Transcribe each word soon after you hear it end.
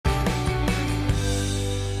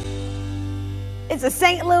It's a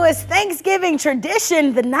St. Louis Thanksgiving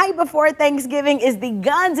tradition. The night before Thanksgiving is the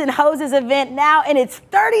Guns N' Hoses event, now in its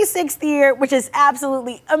 36th year, which is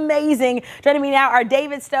absolutely amazing. Joining me now are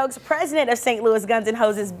David Stokes, president of St. Louis Guns N'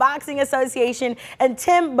 Hoses Boxing Association, and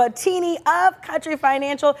Tim Bottini of Country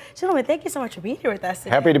Financial. Gentlemen, thank you so much for being here with us today.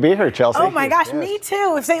 Happy to be here, Chelsea. Oh my gosh, me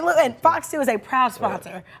too. St. Louis and Fox 2 is a proud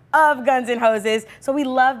sponsor of Guns N' Hoses. So we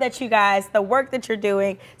love that you guys, the work that you're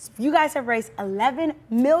doing. You guys have raised $11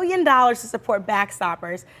 million to support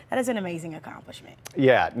Backstoppers. That is an amazing accomplishment.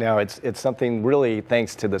 Yeah, no, it's something really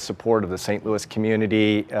thanks to the support of the St. Louis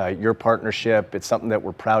community, your partnership. It's something that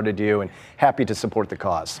we're proud to do and happy to support the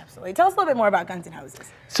cause. Absolutely. Tell us a little bit more about Guns N'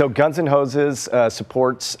 Hoses. So Guns N' Hoses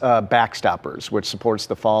supports Backstoppers, which supports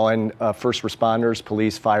the fallen first responders,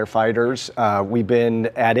 police, firefighters. We've been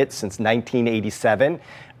at it since 1987.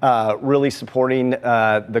 Really supporting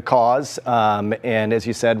the cause, and as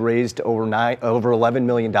you said, raised over $11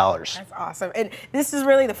 million. That's awesome. And this is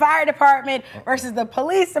really the fire department versus the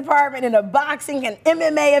police department in a boxing and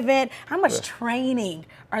MMA event. How much training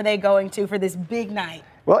are they going to for this big night?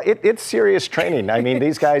 Well, it's serious training. I mean,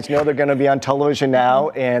 these guys know they're going to be on television now,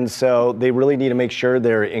 and so they really need to make sure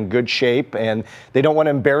they're in good shape, and they don't want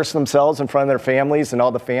to embarrass themselves in front of their families and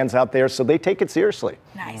all the fans out there, so they take it seriously.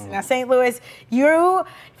 Nice. Now, St. Louis, if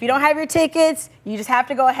you don't have your tickets, you just have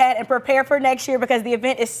to go ahead and prepare for next year because the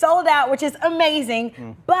event is sold out, which is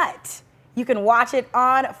amazing, but you can watch it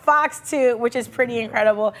on Fox 2, which is pretty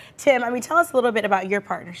incredible. Tim, tell us a little bit about your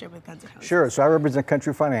partnership with Guns N' Hoses. Sure. So I represent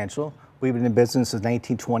Country Financial. We've been in business since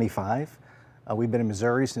 1925. We've been in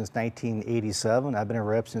Missouri since 1987. I've been a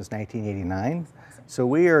rep since 1989. So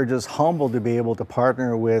we are just humbled to be able to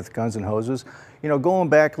partner with Guns N' Hoses. You know, going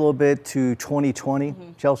back a little bit to 2020,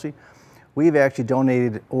 Chelsea, we've actually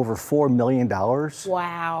donated over $4 million.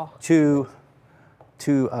 Wow. To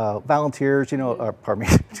volunteers, to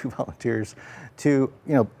volunteers, to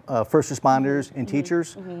first responders and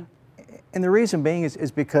teachers. And the reason being is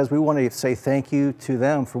because we want to say thank you to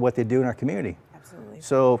them for what they do in our community. Absolutely.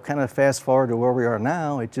 So kind of fast forward to where we are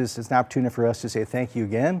now, it's an opportunity for us to say thank you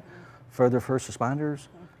again for the first responders.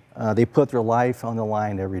 They put their life on the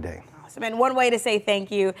line every day. Awesome. And one way to say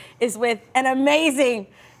thank you is with an amazing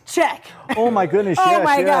check. Oh my goodness, oh yes,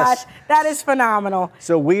 my gosh, that is phenomenal.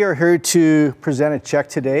 So we are here to present a check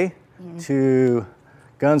today to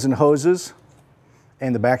Guns N' Hoses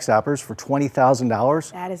and the Backstoppers for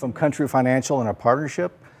 $20,000 from Country Financial and our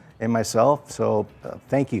partnership and myself. So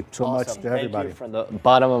thank you so much to everybody. Thank you from the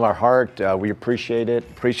bottom of our heart. We appreciate it.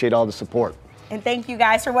 Appreciate all the support. And thank you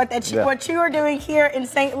guys for what you are doing here in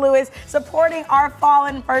St. Louis, supporting our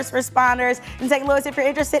fallen first responders. In St. Louis, if you're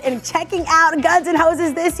interested in checking out Guns N'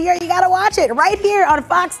 Hoses this year, you got to watch it right here on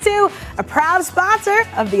Fox 2, a proud sponsor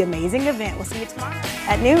of the amazing event. We'll see you tomorrow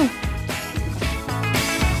at noon.